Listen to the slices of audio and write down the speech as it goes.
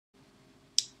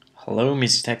Hello,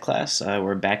 Music Tech class.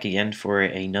 We're back again for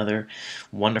another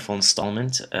wonderful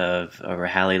installment of our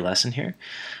Halley lesson here.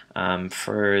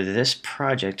 For this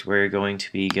project, we're going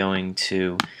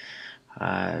to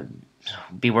uh,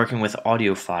 be working with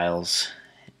audio files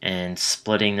and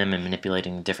splitting them and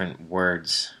manipulating different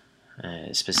words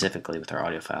specifically with our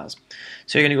audio files.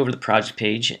 So you're going to go over to the project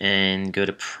page and go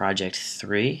to Project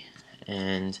 3,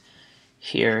 and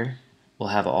here we'll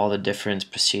have all the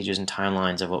different procedures and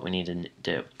timelines of what we need to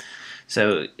do.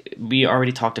 So we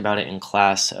already talked about it in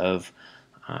class of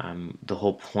the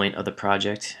whole point of the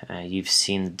project. You've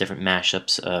seen the different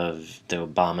mashups of the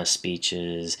Obama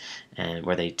speeches and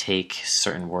where they take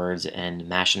certain words and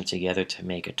mash them together to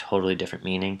make a totally different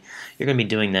meaning. You're going to be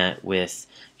doing that with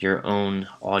your own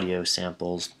audio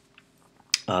samples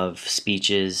of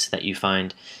speeches that you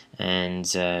find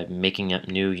and making up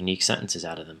new unique sentences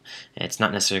out of them. It's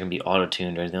not necessarily going to be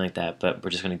auto-tuned or anything like that, but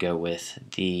we're just going to go with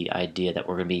the idea that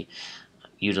we're going to be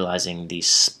utilizing the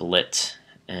split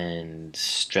and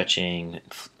stretching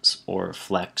or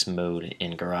flex mode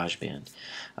in Garageband.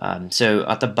 So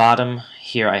at the bottom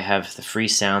here I have the free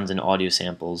sounds and audio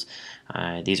samples.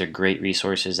 These are great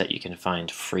resources that you can find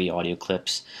free audio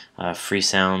clips.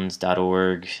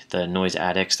 Freesounds.org, the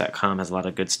noiseaddicts.com has a lot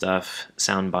of good stuff,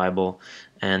 Sound Bible,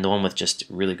 and the one with just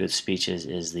really good speeches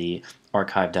is the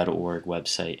archive.org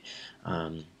website.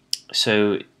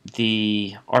 So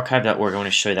the archive.org, I want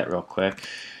to show you that real quick.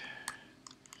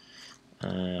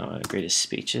 Greatest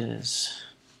speeches.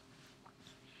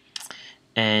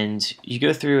 And you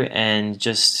go through and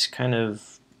just kind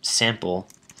of sample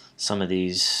some of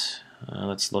these.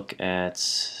 Let's look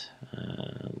at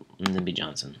Lyndon B.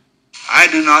 Johnson. I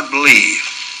do not believe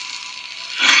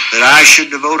that I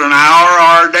should devote an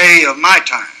hour or a day of my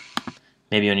time.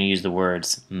 Maybe you want to use the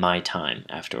words "my time"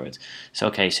 afterwards. So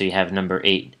okay, so you have number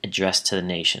 8, addressed to the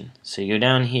nation. So you go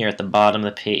down here at the bottom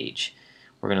of the page.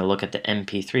 We're going to look at the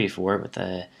MP3 for it with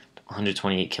the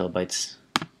 128 kilobytes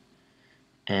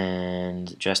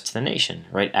and addressed to the nation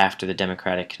right after the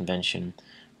Democratic Convention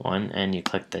one, and you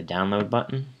click the download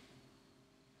button.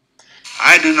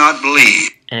 I do not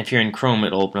believe. And if you're in Chrome,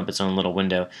 it'll open up its own little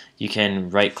window. You can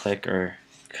right click or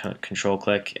control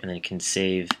click, and then you can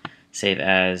save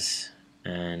as,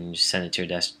 and send it to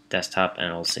your desktop, and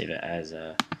it'll save it as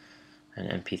an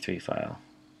MP3 file.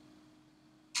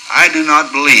 I do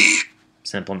not believe.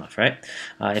 Simple enough, right?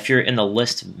 If you're in the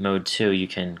list mode too, you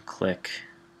can click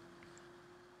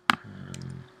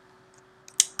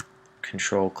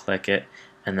control click it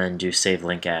and then do save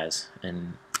link as,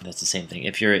 and that's the same thing.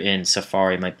 If you're in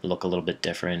Safari, it might look a little bit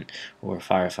different, or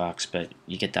Firefox, but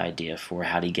you get the idea for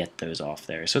how to get those off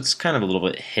there. So it's kind of a little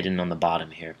bit hidden on the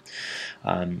bottom here.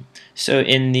 So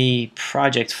in the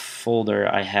project folder,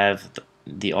 I have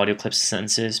the audio clips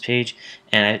sentences page,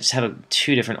 and I just have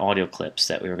 2 different audio clips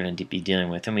that we were going to be dealing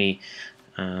with, and we're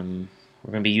going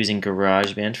to be using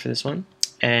GarageBand for this one.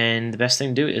 And the best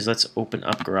thing to do is let's open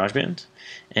up GarageBand,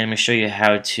 and I'm going to show you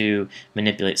how to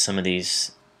manipulate some of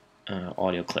these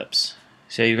audio clips.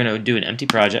 So you're going to do an empty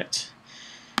project.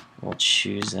 We'll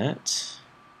choose that,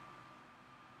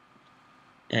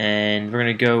 and we're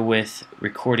going to go with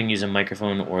recording using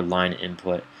microphone or line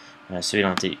input. So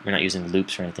we're not using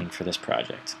loops or anything for this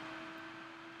project.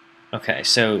 Okay,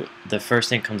 so the first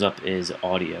thing that comes up is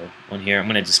audio on here. I'm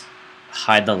going to just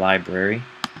hide the library.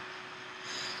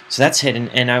 So that's hidden,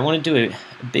 and I want to do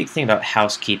a big thing about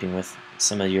housekeeping with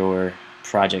some of your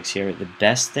projects here. The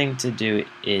best thing to do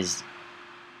is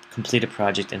complete a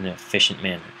project in an efficient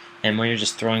manner. And when you're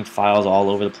just throwing files all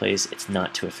over the place, it's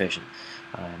not too efficient.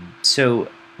 So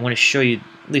I want to show you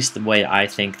at least the way I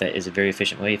think that is a very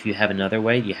efficient way. If you have another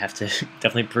way, you have to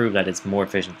definitely prove that it's more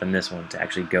efficient than this one to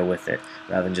actually go with it,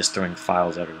 rather than just throwing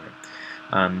files everywhere.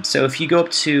 So if you go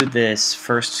up to this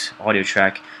first audio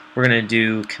track, we're going to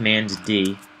do Command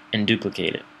D and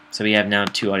duplicate it. So we have now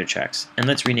 2 audio tracks. And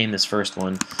let's rename this first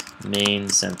one main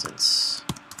sentence.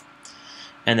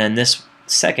 And then this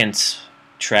second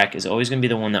track is always going to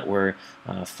be the one that we're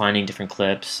finding different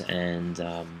clips and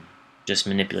just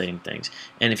manipulating things.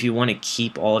 And if you want to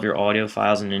keep all of your audio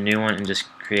files in a new one and just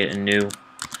create a new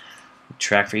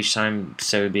track for each time,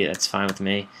 so that's fine with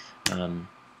me.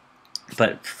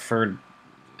 But for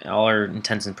all our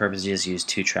intents and purposes, just use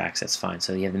 2 tracks, that's fine.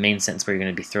 So you have the main sentence where you're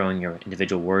going to be throwing your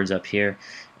individual words up here,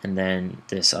 and then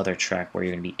this other track where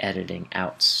you're going to be editing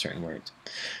out certain words.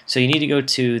 So you need to go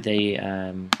to the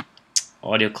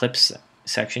audio clips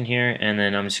section here, and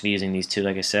then I'm just going to be using these 2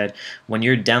 like I said. When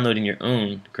you're downloading your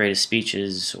own greatest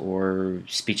speeches or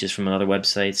speeches from other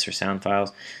websites or sound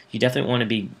files, you definitely want to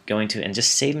be going to and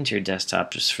just save them to your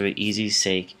desktop just for the easy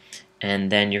sake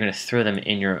and then you're going to throw them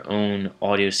in your own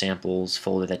audio samples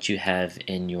folder that you have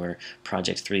in your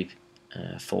Project 3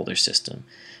 folder system.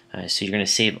 So you're going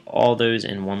to save all those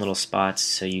in one little spot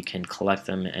so you can collect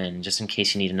them, and just in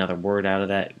case you need another word out of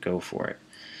that, go for it.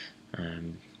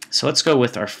 So let's go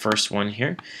with our first one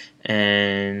here,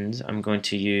 and I'm going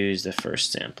to use the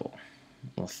first sample.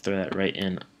 We'll throw that right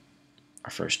in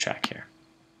our first track here.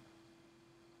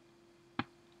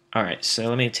 Alright, so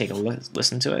let me take a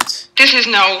listen to it. This is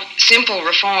no simple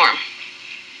reform.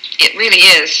 It really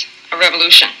is a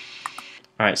revolution.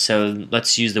 Alright, so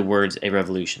let's use the words a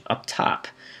revolution. Up top,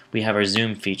 we have our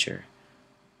zoom feature.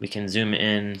 We can zoom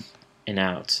in and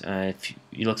out. If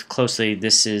you look closely,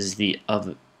 this is a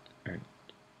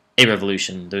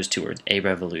revolution, those two words, a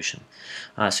revolution.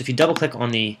 So if you double click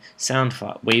on the sound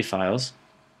wave files,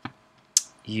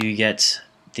 you get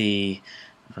the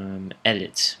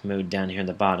edit mode down here in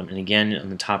the bottom, and again on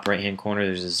the top right hand corner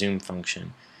there's a zoom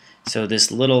function. So this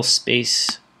little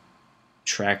space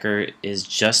tracker is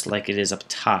just like it is up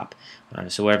top,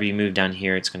 so wherever you move down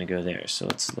here it's going to go there. So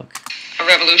let's look. A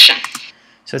revolution.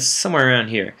 So it's somewhere around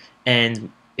here,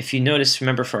 and if you notice,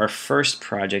 remember for our first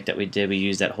project that we did, we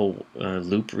used that whole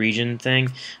loop region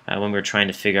thing when we were trying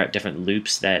to figure out different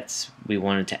loops that we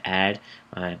wanted to add,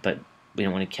 but we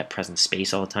don't want to keep pressing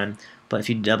space all the time. But if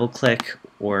you double click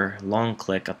or long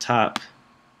click up top,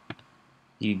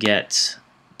 you get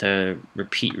the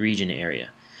repeat region area.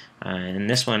 And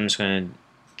this one I'm just going to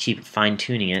keep fine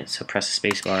tuning it, so press the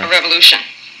space bar. A revolution.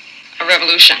 A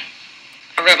revolution.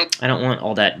 A revolution. I don't want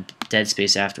all that dead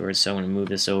space afterwards, so I'm going to move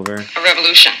this over. A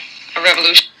revolution. A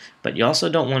revolution. But you also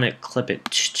don't want to clip it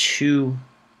too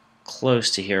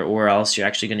close to here, or else you're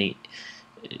actually going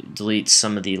to delete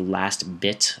some of the last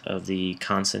bit of the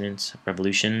consonant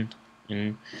revolution.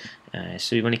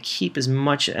 So you want to keep as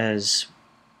much as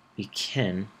we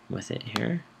can with it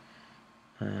here.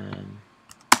 A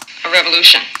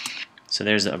revolution. So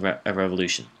there's a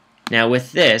revolution. Now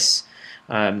with this,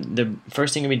 the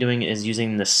first thing you'll be doing is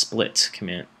using the split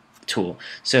command tool.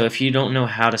 So if you don't know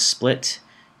how to split,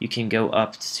 you can go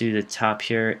up to the top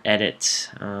here, edit,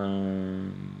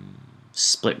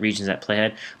 split regions at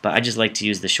playhead. But I just like to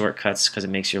use the shortcuts because it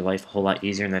makes your life a whole lot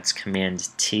easier, and that's Command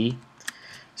T.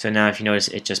 So now if you notice,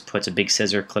 it just puts a big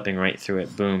scissor clipping right through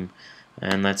it, boom.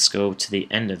 And let's go to the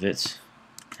end of it,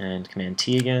 and Command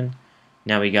T again.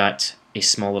 Now we got a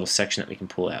small little section that we can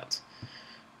pull out.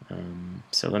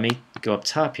 So let me go up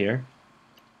top here.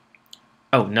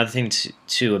 Oh, another thing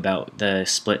too about the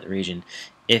split region.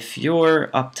 If you're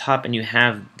up top and you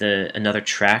have another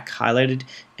track highlighted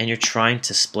and you're trying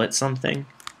to split something,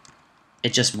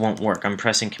 it just won't work. I'm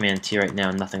pressing Command T right now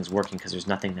and nothing's working because there's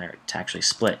nothing there to actually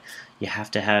split. You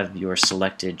have to have your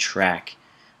selected track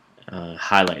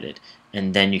highlighted,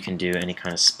 and then you can do any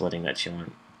kind of splitting that you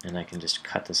want. And I can just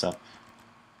cut this up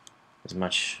as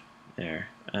much there.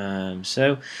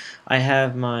 So I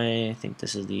have my, I think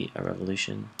this is a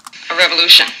revolution. A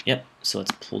revolution. Yep, so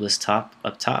let's pull this up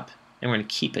top, and we're going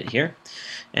to keep it here.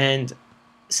 And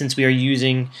since we are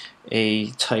using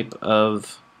a type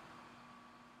of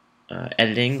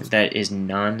editing that is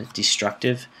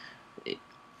non-destructive,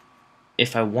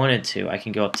 if I wanted to, I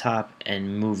can go up top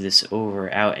and move this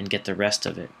over out and get the rest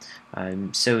of it.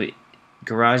 So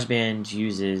Garageband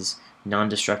uses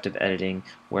non-destructive editing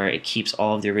where it keeps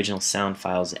all of the original sound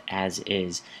files as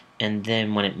is, and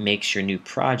then when it makes your new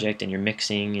project and you're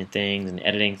mixing and things and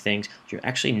editing things, you're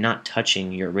actually not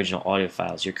touching your original audio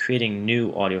files. You're creating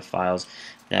new audio files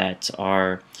that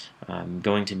are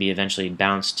going to be eventually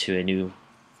bounced to a new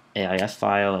AIF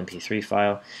file, MP3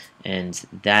 file, and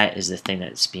that is the thing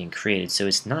that's being created. So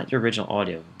it's not your original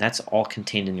audio. That's all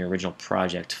contained in your original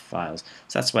project files.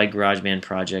 So that's why GarageBand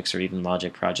projects or even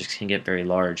Logic projects can get very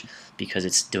large, because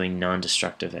it's doing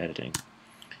non-destructive editing.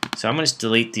 So I'm going to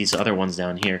delete these other ones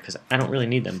down here because I don't really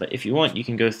need them, but if you want, you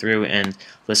can go through and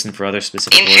listen for other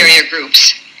specific inferior words.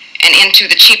 Groups, and into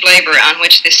the cheap labor on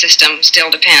which this system still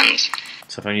depends.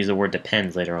 So if I use the word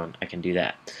depends later on, I can do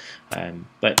that.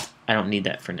 But I don't need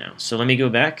that for now. So let me go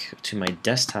back to my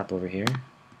desktop over here,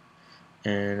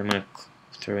 and I'm going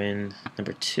to throw in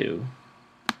number 2.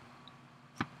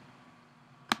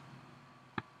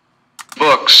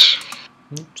 Books.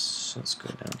 Oops, let's go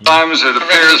down here. Sometimes it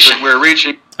appears that we're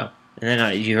reaching. Oh, and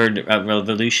then you heard a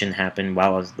revolution happen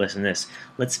while I was listening to this.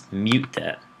 Let's mute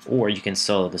that, or you can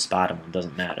solo this bottom one,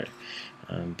 doesn't matter.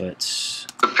 But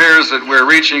It appears that we're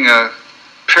reaching a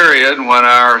period when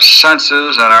our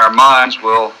senses and our minds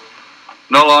will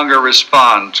no longer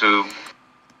respond to.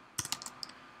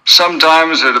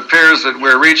 Sometimes it appears that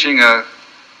we're reaching a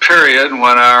period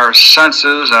when our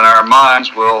senses and our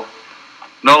minds will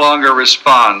no longer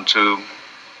respond to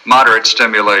moderate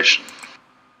stimulation.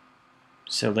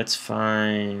 So let's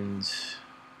find...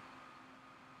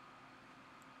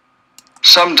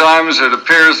 Sometimes it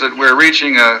appears that we're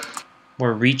reaching a...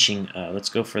 We're reaching a. Let's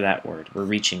go for that word. We're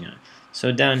reaching a.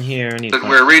 So down here, I need That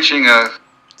we're reaching a...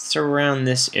 It's around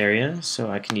this area, so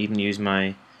I can even use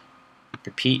my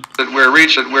repeat. That we're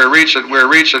reaching, we're reaching, we're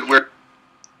reaching, we're...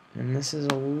 And this is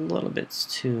a little bit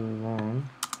too long.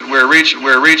 We're reaching,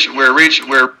 we're reaching, we're reaching,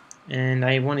 we're... And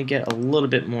I want to get a little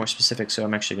bit more specific, so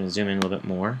I'm actually going to zoom in a little bit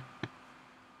more.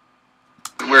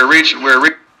 We're reaching, we're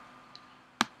reaching...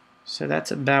 So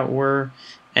that's about where...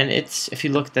 And it's, if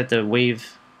you looked at the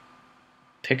wave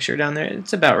picture down there,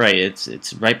 it's about right.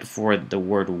 It's right before the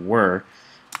word were.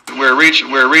 We're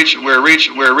reaching, we're reaching, we're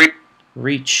reaching, we're reaching...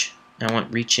 Reach. I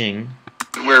want reaching.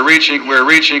 We're reaching, we're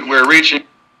reaching, we're reaching...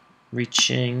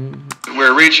 Reaching.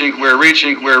 We're reaching, we're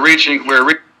reaching, we're reaching, we're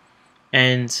reaching...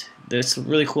 And it's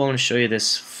really cool. I want to show you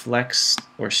this flex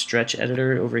or stretch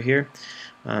editor over here.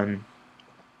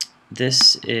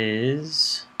 This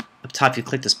is up top. You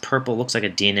click this purple, looks like a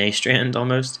DNA strand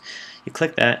almost. You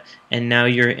click that, and now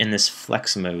you're in this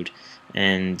flex mode,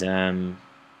 and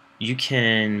you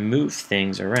can move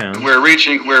things around. We're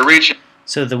reaching, we're reaching.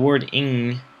 So the word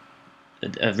ing,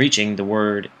 reaching, the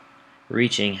word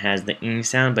reaching has the ing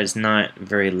sound, but it's not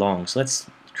very long. So let's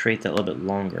create that a little bit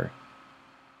longer.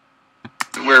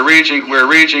 We're reaching, we're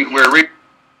reaching, we're reaching.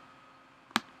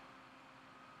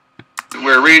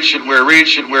 We're reaching, we're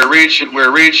reaching, we're reaching,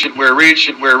 we're reaching, we're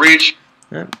reaching, we're reaching.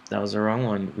 Oh, that was the wrong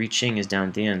one. Reaching is down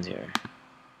at the end here.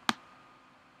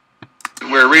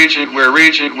 We're reaching, we're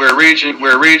reaching, we're reaching,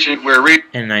 we're reaching, we're reaching.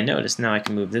 And I notice now I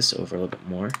can move this over a little bit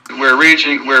more. We're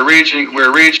reaching, we're reaching,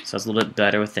 we're reaching. So it's a little bit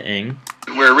better with the ing.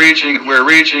 We're reaching, we're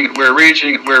reaching, we're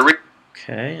reaching, we're reaching.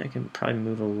 Okay, I can probably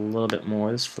move a little bit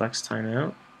more. This flex time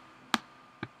out.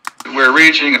 We're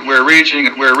reaching, we're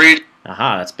reaching, we're reaching.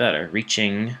 Aha, that's better.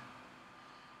 Reaching.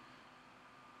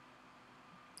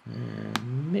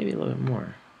 And maybe a little bit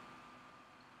more.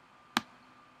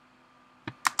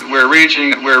 We're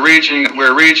reaching, we're reaching,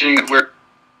 we're reaching, we're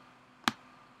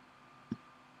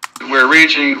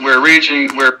reaching, we're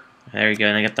reaching, we're... There you go,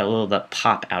 and I got that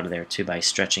pop out of there too by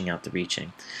stretching out the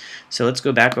reaching. So let's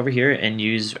go back over here and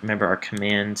use, remember, our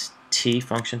Command T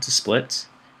function to split.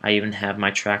 I even have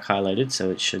my track highlighted, so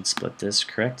it should split this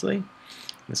correctly.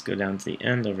 Let's go down to the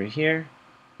end over here.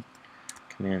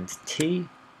 Command T,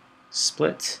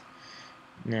 split.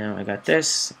 Now I got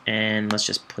this, and let's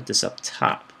just put this up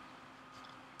top.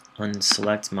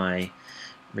 Unselect my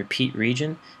repeat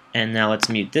region, and now let's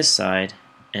mute this side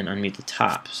and unmute the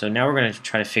top. So now we're going to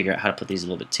try to figure out how to put these a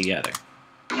little bit together.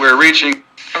 We're reaching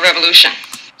A revolution.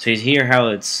 So you hear how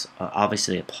it's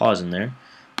obviously a pause in there.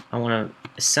 I want to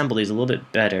assemble these a little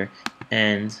bit better,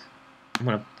 and I'm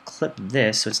going to clip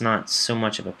this so it's not so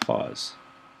much of a pause.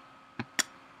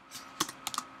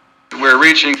 We're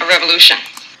reaching A revolution.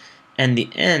 And the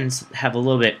ends have a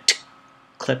little bit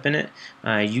clip in it.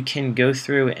 You can go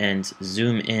through and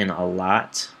zoom in a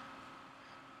lot,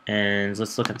 and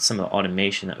let's look at some of the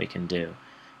automation that we can do.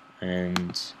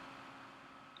 And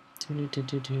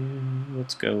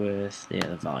let's go with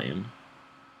the volume.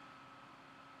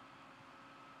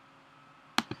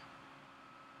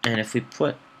 And if we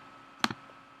put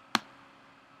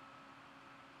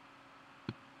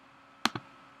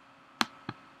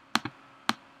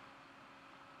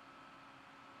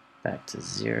back to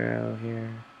 0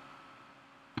 here.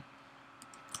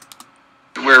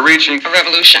 We're reaching A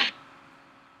revolution.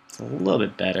 It's a little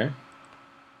bit better.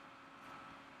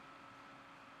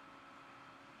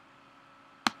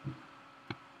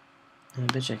 I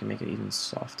bet you I can make it even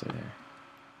softer there.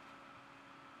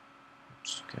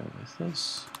 Let's go with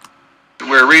this.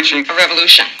 We're reaching A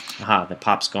revolution. Aha, the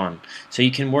pop's gone. So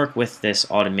you can work with this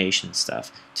automation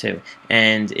stuff too.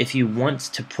 And if you want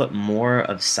to put more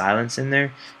of silence in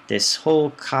there, this whole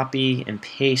copy and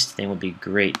paste thing would be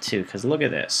great too. Because look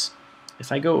at this.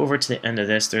 If I go over to the end of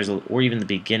this, or even the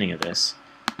beginning of this,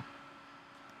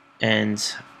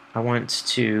 and I want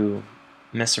to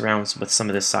mess around with some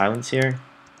of the silence here,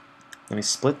 let me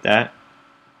split that.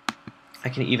 I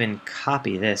can even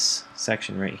copy this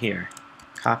section right here.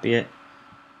 Copy it.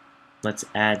 Let's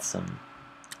add some,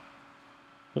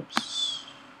 oops,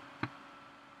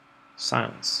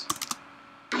 silence.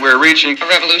 We're reaching A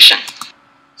revolution.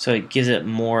 So it gives it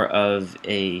more of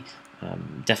a,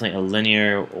 definitely a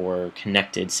linear or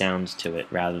connected sound to it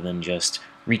rather than just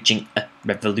reaching a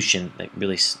revolution, like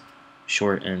really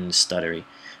short and stuttery.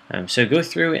 So go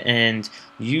through and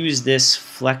use this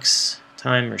flex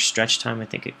time or stretch time, I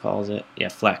think it calls it. Yeah,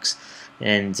 flex.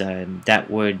 And that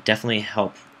would definitely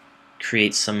help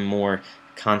create some more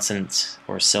consonants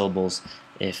or syllables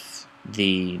if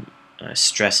the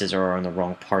stresses or are on the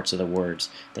wrong parts of the words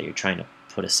that you're trying to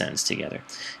put a sentence together.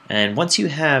 And once you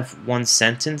have one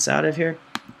sentence out of here,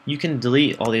 you can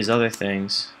delete all these other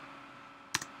things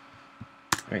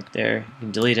right there. You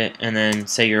can delete it, and then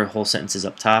say your whole sentence is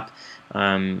up top.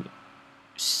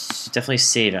 Definitely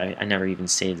save it. I never even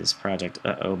saved this project.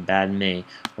 Uh-oh, bad me.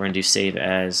 We're going to do save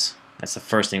as. That's the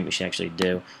first thing we should actually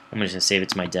do. I'm just going to save it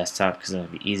to my desktop because it'll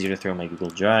be easier to throw in my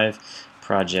Google Drive.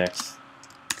 Project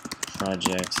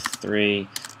 3,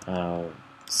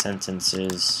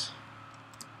 sentences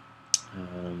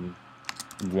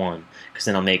 1, because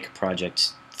then I'll make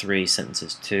project 3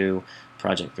 sentences 2,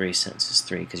 project 3 sentences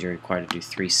 3, because you're required to do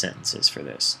 3 sentences for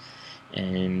this.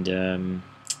 And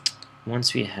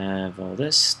once we have all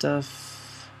this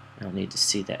stuff, I'll need to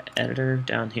see the editor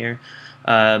down here.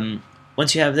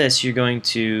 Once you have this, you're going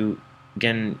to,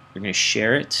 again, you're going to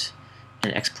share it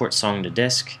and export song to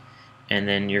disk, and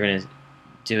then you're going to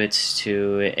do it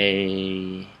to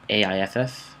a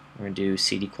AIFF. We're going to do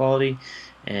CD quality,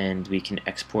 and we can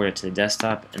export it to the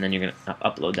desktop, and then you're going to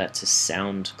upload that to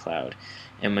SoundCloud.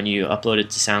 And when you upload it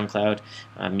to SoundCloud,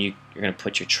 you're going to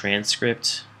put your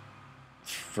transcript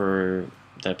for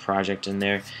the project in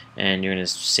there, and you're going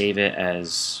to save it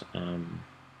as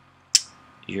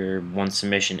your one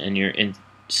submission, and your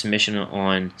submission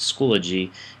on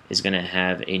Schoology is going to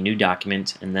have a new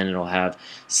document, and then it'll have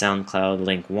SoundCloud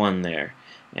link 1 there,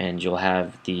 and you'll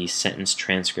have the sentence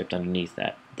transcript underneath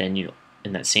that. Then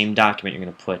in that same document, you're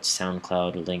going to put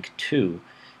SoundCloud link 2,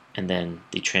 and then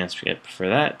the transcript for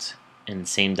that, and the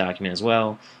same document as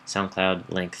well, SoundCloud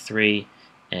link 3,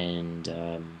 and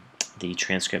the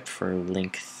transcript for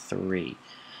link 3.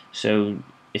 So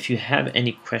if you have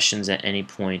any questions at any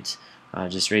point,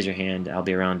 just raise your hand. I'll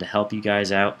be around to help you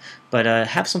guys out. But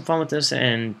have some fun with this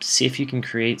and see if you can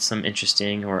create some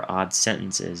interesting or odd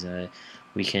sentences.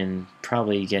 We can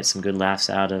probably get some good laughs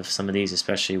out of some of these,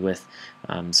 especially with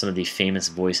some of the famous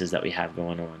voices that we have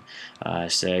going on.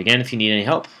 So again, if you need any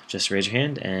help, just raise your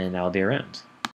hand and I'll be around.